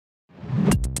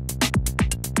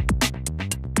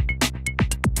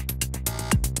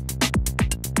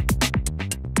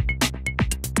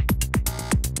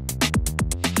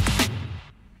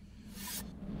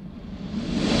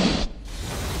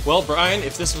Well, Brian,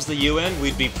 if this was the UN,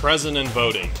 we'd be present and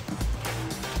voting.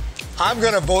 I'm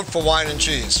going to vote for wine and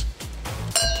cheese.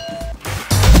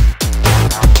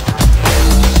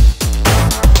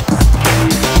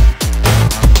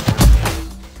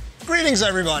 Greetings,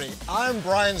 everybody. I'm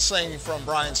Brian Singh from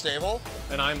Brian's Stable.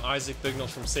 And I'm Isaac Bignell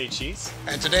from Say Cheese.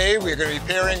 And today we're going to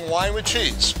be pairing wine with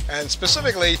cheese. And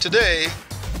specifically today,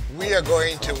 we are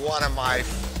going to one of my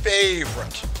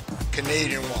favorite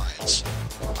Canadian wines.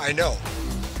 I know.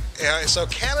 So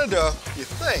Canada, you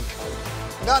think,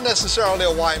 not necessarily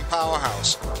a wine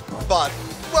powerhouse, but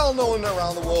well known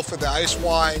around the world for the ice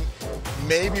wine,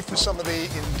 maybe for some of the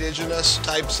indigenous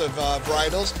types of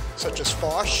varietals, such as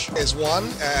Foch is one,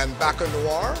 and Baca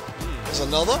Noir is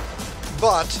another.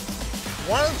 But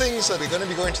one of the things that we're going to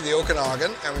be going to the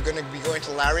Okanagan, and we're going to be going to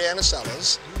Lariana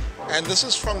Cellars, and this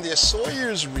is from the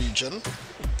Açores region,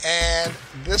 and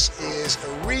this is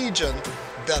a region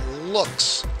that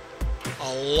looks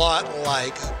a lot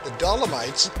like the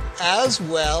Dolomites as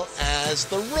well as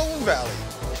the Rhône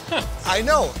Valley. I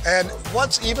know, and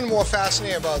what's even more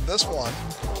fascinating about this one,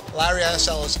 Lariana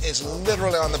Cellars is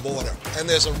literally on the border, and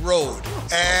there's a road,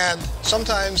 and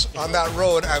sometimes on that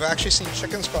road I've actually seen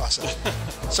chickens cross it.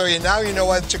 So now you know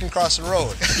why the chicken crossed the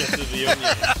road. To get the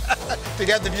Viognier. To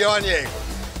get the Viognier.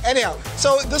 Anyhow,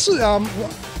 so this is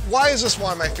why is this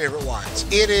one of my favorite wines?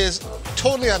 It is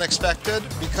totally unexpected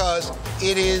because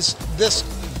it is this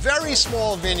very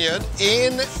small vineyard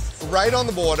right on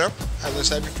the border, as I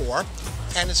said before,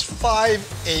 and it's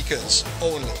 5 acres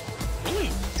only. Really?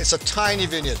 It's a tiny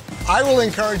vineyard. I will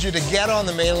encourage you to get on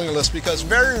the mailing list because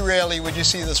very rarely would you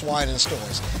see this wine in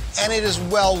stores, and it is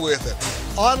well worth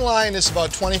it. Online it's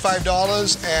about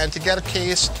 $25, and to get a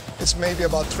case it's maybe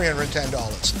about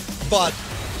 $310. But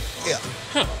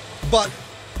yeah, but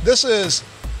this is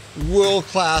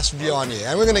world-class Viognier,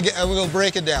 and we'll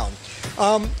break it down.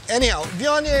 Anyhow,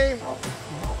 Viognier,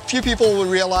 few people will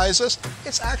realize this.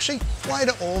 It's actually quite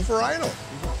an old varietal.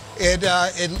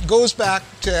 It goes back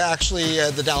to actually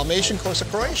the Dalmatian coast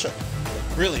of Croatia.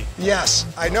 Really? Yes,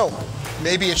 I know.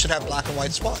 Maybe it should have black and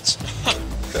white spots.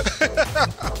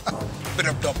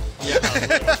 Yeah.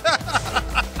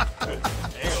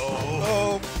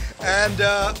 And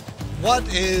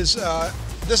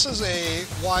this is a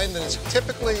wine that is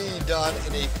typically done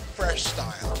in a fresh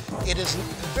style. It is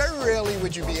very rarely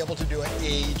would you be able to do an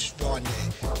aged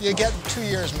Viognier. You get 2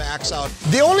 years max out.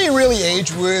 The only really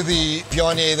age-worthy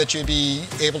Viognier that you'd be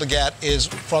able to get is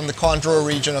from the Condrieu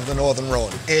region of the Northern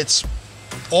Rhône. It's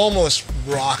almost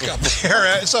rock up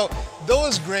there. So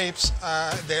those grapes,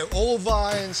 they're old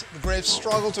vines, the grapes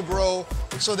struggle to grow,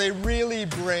 so they really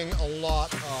bring a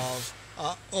lot of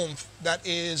oomph that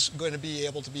is going to be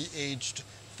able to be aged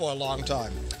for a long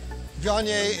time.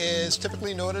 Viognier is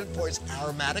typically noted for its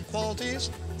aromatic qualities.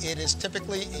 It is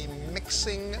typically a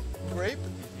mixing grape.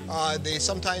 They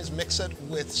sometimes mix it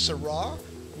with Syrah,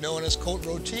 known as Côte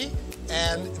Rôtie.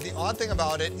 And the odd thing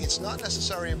about it, it's not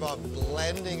necessarily about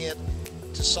blending it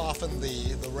to soften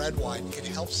the red wine. It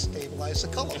helps stabilize the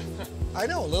color. I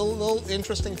know, a little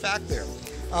interesting fact there.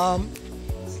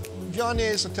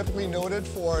 Viogniers are typically noted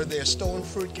for their stone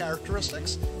fruit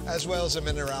characteristics as well as the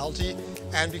minerality,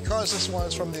 and because this one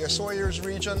is from the Açores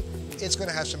region, it's going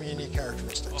to have some unique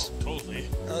characteristics. Oh, totally.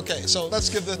 Okay, so let's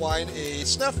give the wine a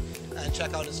sniff and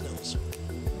check out its nose.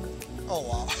 Oh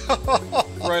wow.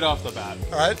 Right off the bat.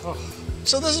 All right. Oh.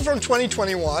 So this is from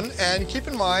 2021, and keep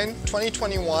in mind,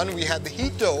 2021 we had the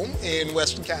heat dome in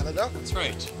Western Canada. That's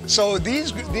right. So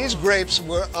these grapes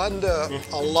were under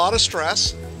a lot of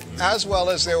stress, as well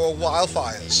as there were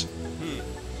wildfires.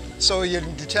 So you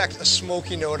can detect a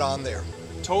smoky note on there.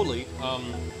 Totally.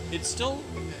 It's still,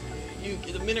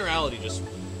 the minerality just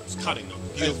is cutting though.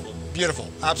 Beautiful. Beautiful,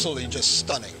 absolutely, just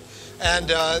stunning. And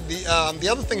the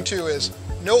other thing too is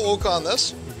no oak on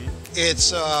this.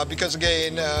 It's because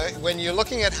again, when you're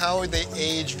looking at how they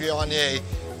age Viognier,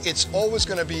 it's always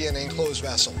going to be an enclosed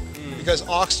vessel because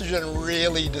oxygen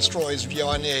really destroys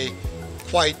Viognier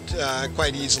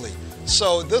quite easily.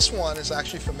 So this one is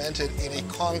actually fermented in a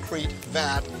concrete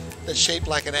vat that's shaped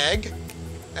like an egg,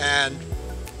 and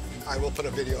I will put a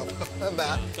video up on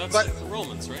that. That's like the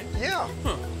Romans, right? Yeah.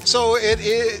 Huh. So it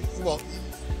is, well,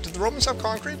 did the Romans have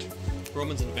concrete?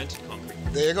 Romans invented concrete.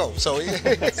 There you go. So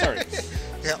sorry.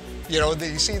 Yeah. You know,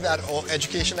 you see that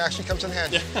education actually comes in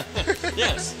handy.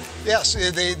 Yes. Yes,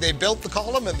 they built the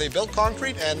column and they built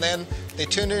concrete and then they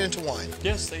turned it into wine.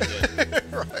 Yes, they did.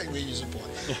 Right, we use it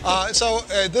for. So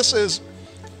this is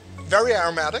very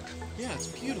aromatic. Yeah, it's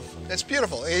beautiful. It's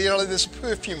beautiful. You know, there's a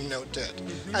perfume note to it.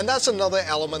 And that's another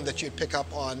element that you'd pick up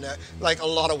on, like a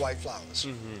lot of white flowers,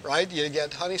 right? You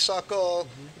get honeysuckle,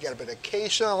 you get a bit of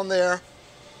acacia on there.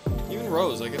 Even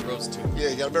rose, I get rose too. Yeah,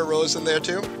 you got a bit of rose in there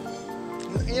too.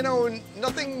 You know,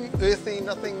 nothing earthy,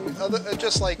 nothing other,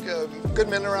 just like good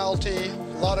minerality,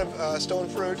 a lot of stone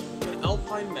fruit. An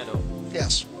alpine meadow.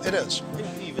 Yes, it is.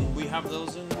 And even we have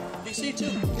those in BC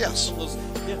too. Yes. Those,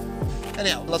 yeah.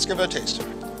 Anyhow, let's give it a taste.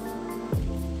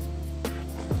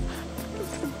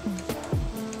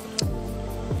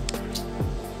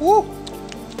 Woo!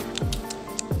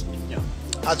 Yeah.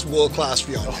 That's world-class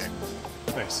Viognier.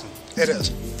 Nice. It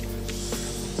is.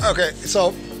 Okay,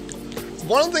 so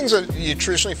one of the things that you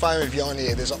traditionally find with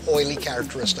Viognier, there's an oily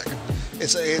characteristic.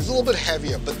 It's a little bit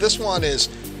heavier, but this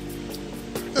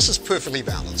is perfectly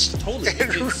balanced. Totally.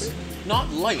 It's not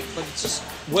light, but it's just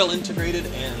well integrated,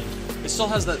 and it still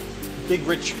has that big,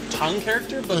 rich tongue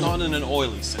character, but not in an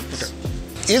oily sense.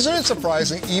 Okay. Isn't it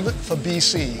surprising, even for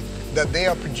BC, that they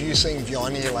are producing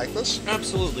Viognier like this?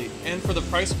 Absolutely. And for the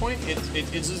price point,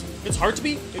 it's hard to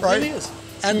beat. It Right. really is.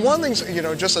 And one thing, you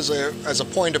know, just as a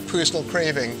point of personal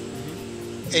craving,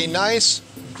 a nice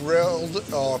grilled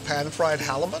or pan-fried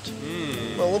halibut,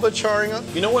 with a little bit charring up.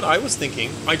 You know what I was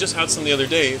thinking? I just had some the other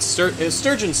day. It's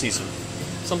sturgeon season.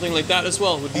 Something like that as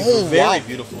well would be very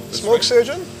beautiful. Smoked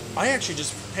sturgeon? I actually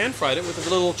just pan-fried it with a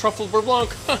little truffle beurre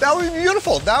blanc. That would be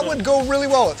beautiful. That would go really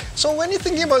well. So when you're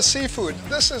thinking about seafood,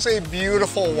 this is a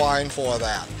beautiful wine for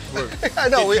that. I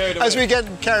know, as we get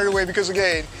carried away, because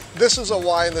again, this is a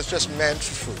wine that's just meant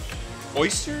for food.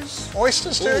 Oysters?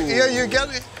 Oysters too? Ooh. Yeah, you get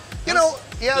it. You know,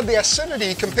 yeah, the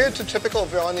acidity compared to typical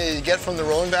Viognier you get from the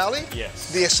Rhône Valley,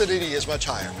 Yes. the acidity is much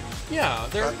higher. Yeah,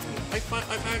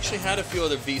 I've actually had a few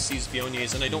other VC's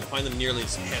Viogniers, and I don't find them nearly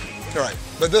as heavy. Right,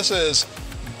 but this is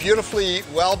beautifully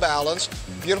well balanced,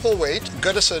 beautiful weight,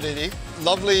 good acidity,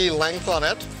 lovely length on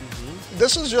it.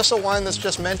 This is just a wine that's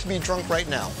just meant to be drunk right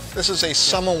now. This is a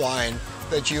summer wine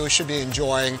that you should be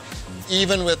enjoying,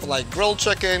 even with like grilled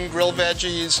chicken, grilled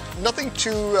veggies, nothing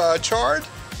too charred,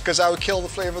 because that would kill the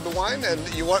flavor of the wine, and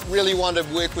you really want to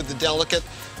work with the delicate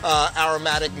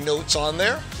aromatic notes on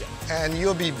there, and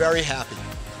you'll be very happy.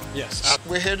 Yes.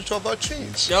 We're here to talk about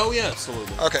cheese. Oh yeah,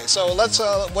 absolutely. Okay, so let's,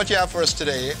 what do you have for us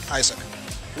today, Isaac?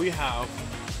 We have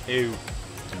a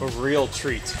real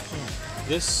treat.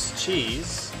 This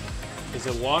cheese is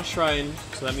a wash rind,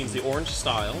 so that means the orange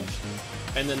style.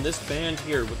 And then this band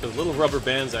here with the little rubber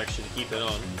bands actually to keep it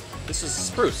on. This is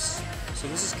spruce. So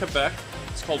this is Quebec.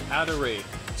 It's called Adoray.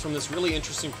 It's from this really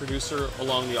interesting producer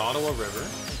along the Ottawa River.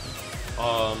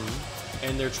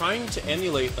 And they're trying to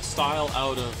emulate a style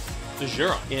out of the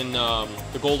Jura in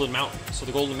the Golden Mountain. So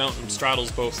the Golden Mountain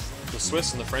straddles both the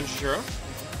Swiss and the French Jura.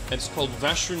 And it's called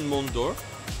Vachon Mont d'Or.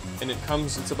 And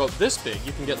it's about this big.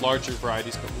 You can get larger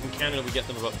varieties, but in Canada we get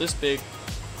them about this big.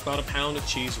 About a pound of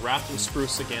cheese wrapped in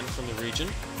spruce, again from the region,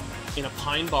 in a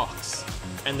pine box.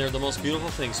 And they're the most beautiful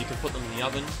things. You can put them in the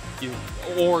oven,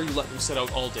 or you let them sit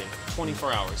out all day,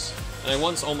 24 hours. And I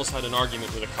once almost had an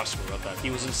argument with a customer about that.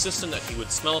 He was insistent that he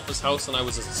would smell up his house, and I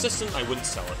was insistent I wouldn't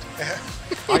sell it.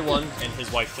 I won, and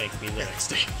his wife thanked me the next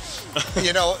day.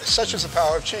 You know, such is the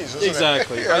power of cheese, isn't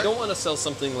Exactly. it? I don't want to sell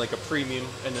something like a premium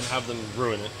and then have them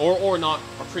ruin it, or not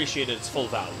appreciate its full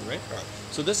value, right? Right.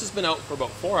 So this has been out for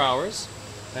about 4 hours,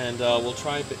 and we'll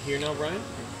try a bit here now, Brian.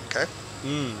 Okay.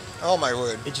 Oh my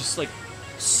word. It's just like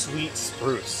sweet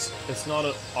spruce. It's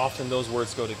not often those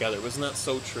words go together. Isn't that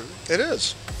so true? It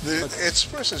is.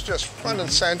 Spruce is just front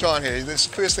and center on here. This is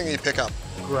the first thing you pick up.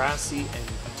 Grassy,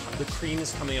 and the cream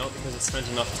is coming out because it spent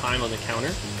enough time on the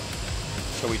counter.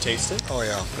 Shall we taste it? Oh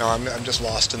yeah. No, I'm just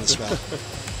lost in the smell.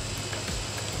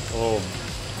 Oh.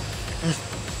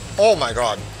 Oh my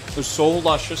God. It's so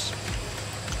luscious.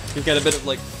 You get a bit of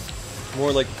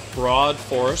more like broad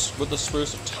forest with the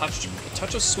spruce, a touch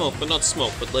of smoke, but not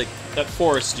smoke, but like that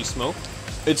foresty smoke.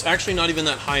 It's actually not even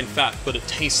that high in fat, but it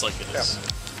tastes like it is.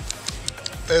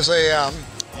 Yeah. There's a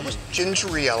almost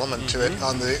gingery element to it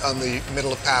on the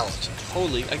middle of palate.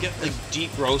 Totally. I get like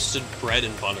deep roasted bread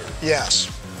and butter. Yes,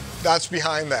 that's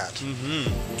behind that.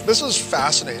 This is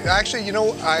fascinating. Actually, you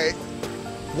know,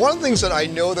 one of the things that I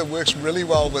know that works really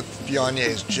well with Viognier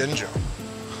is ginger.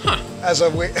 Huh. As a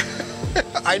way.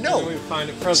 I know. We find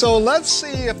it so let's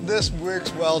see if this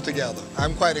works well together.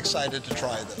 I'm quite excited to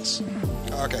try this.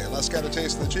 Okay, let's get a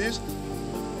taste of the cheese.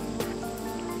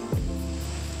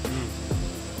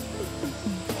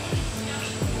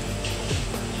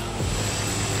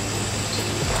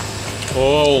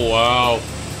 Oh, wow.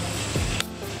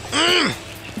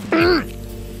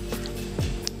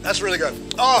 That's really good.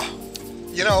 Oh,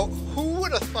 you know, who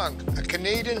would have thunk a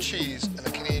Canadian cheese and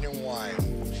a Canadian wine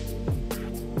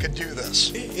could do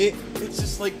this? It's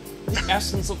just like the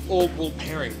essence of old world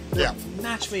pairing. Yeah.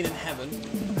 Match made in heaven.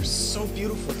 They're so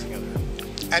beautiful together.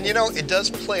 And you know, it does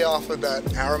play off of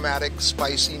that aromatic,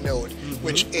 spicy note,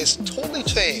 which is totally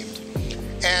tamed.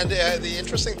 And the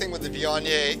interesting thing with the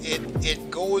Viognier,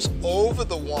 it goes over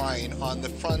the wine on the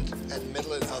front and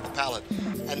middle of the palate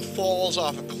and falls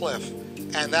off a cliff.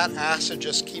 And that acid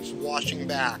just keeps washing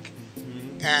back.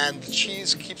 And the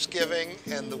cheese keeps giving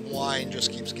and the wine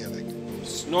just keeps giving.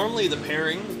 Normally the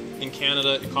pairing in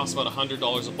Canada, it costs about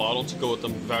 $100 a bottle to go with the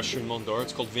Vacherin Mont d'Or.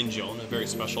 It's called Viognier, a very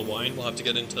special wine. We'll have to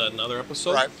get into that in another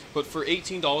episode. Right. But for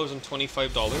 $18 and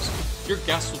 $25, your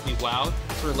guests will be wowed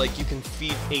for like you can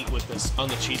feed 8 with this on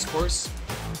the cheese course,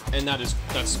 and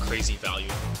that's crazy value.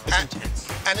 It's intense.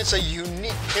 And it's a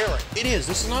unique pairing. It is.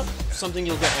 This is not something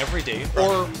you'll get every day,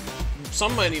 or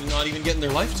some might even not even get in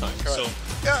their lifetime. Correct. So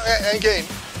yeah, and again,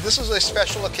 this is a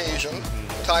special occasion.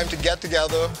 Time to get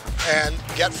together and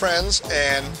get friends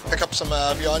and pick up some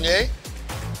Viognier,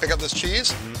 pick up this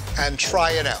cheese, and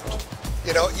try it out.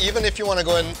 You know, even if you want to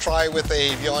go and try with a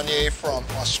Viognier from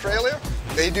Australia,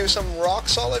 they do some rock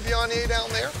solid Viognier down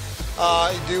there.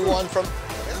 Do one from...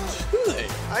 do they?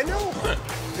 I know.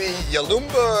 The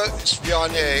Yalumba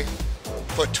Viognier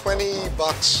for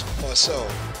 $20 or so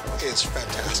is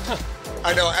fantastic.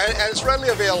 I know, and it's readily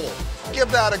available. Give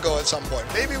that a go at some point.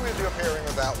 Maybe we'll do a pairing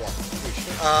with that one.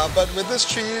 But with this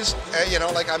cheese, you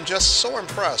know, like I'm just so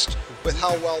impressed with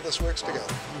how well this works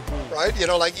together, right? You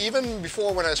know, like even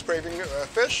before when I was craving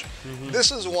fish, this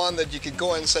is one that you could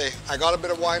go and say, I got a bit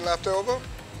of wine left over.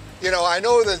 You know, I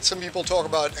know that some people talk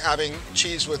about having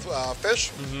cheese with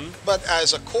fish, but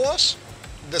as a course,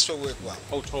 this will work well.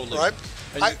 Oh, totally.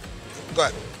 Right? Go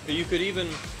ahead. You could even,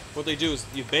 what they do is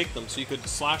you bake them, so you could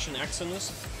slash an X in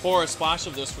this, pour a splash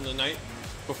of this from the night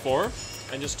before,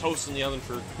 and just toast in the oven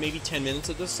for maybe 10 minutes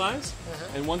at this size.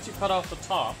 And once you cut off the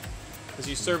top, because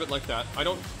you serve it like that,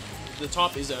 the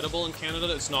top is edible in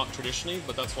Canada. It's not traditionally,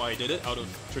 but that's why I did it out of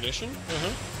tradition.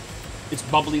 It's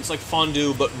bubbly, it's like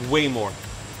fondue, but way more.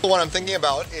 What I'm thinking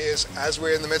about is, as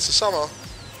we're in the midst of summer,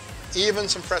 even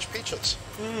some fresh peaches.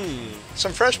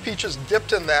 Some fresh peaches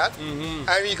dipped in that.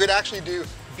 I mean, you could actually do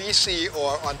BC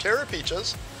or Ontario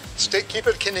peaches. Keep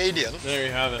it Canadian. There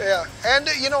you have it. Yeah, and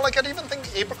you know, like I'd even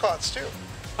think apricots too.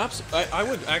 Absolutely. I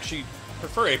would actually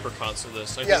prefer apricots to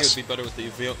this. I think it would be better with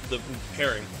the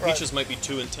pairing. Right. Peaches might be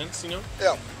too intense, you know?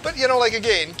 Yeah, but you know, like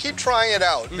again, keep trying it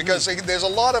out because there's a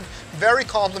lot of very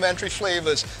complementary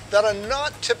flavors that are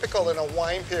not typical in a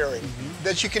wine pairing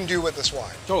that you can do with this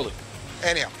wine. Totally.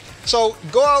 Anyhow, so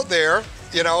go out there,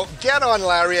 you know, get on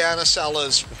Lariana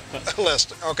Cellars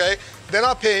list, okay? They're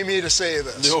not paying me to say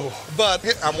this, but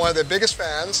I'm one of their biggest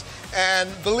fans, and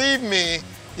believe me,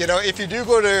 you know, if you do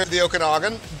go to the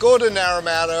Okanagan, go to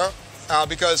Naramata,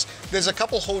 because there's a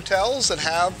couple hotels that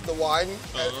have the wine,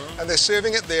 and they're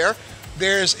serving it there.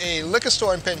 There's a liquor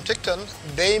store in Penticton.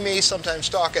 They may sometimes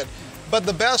stock it, but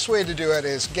the best way to do it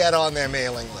is get on their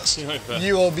mailing list.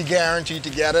 You will be guaranteed to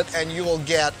get it, and you will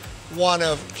get one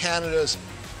of Canada's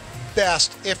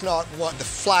best, if not the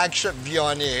flagship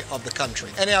Viognier of the country.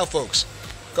 Anyhow, folks,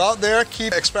 go out there,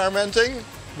 keep experimenting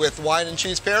with wine and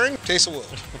cheese pairing. Taste the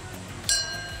world.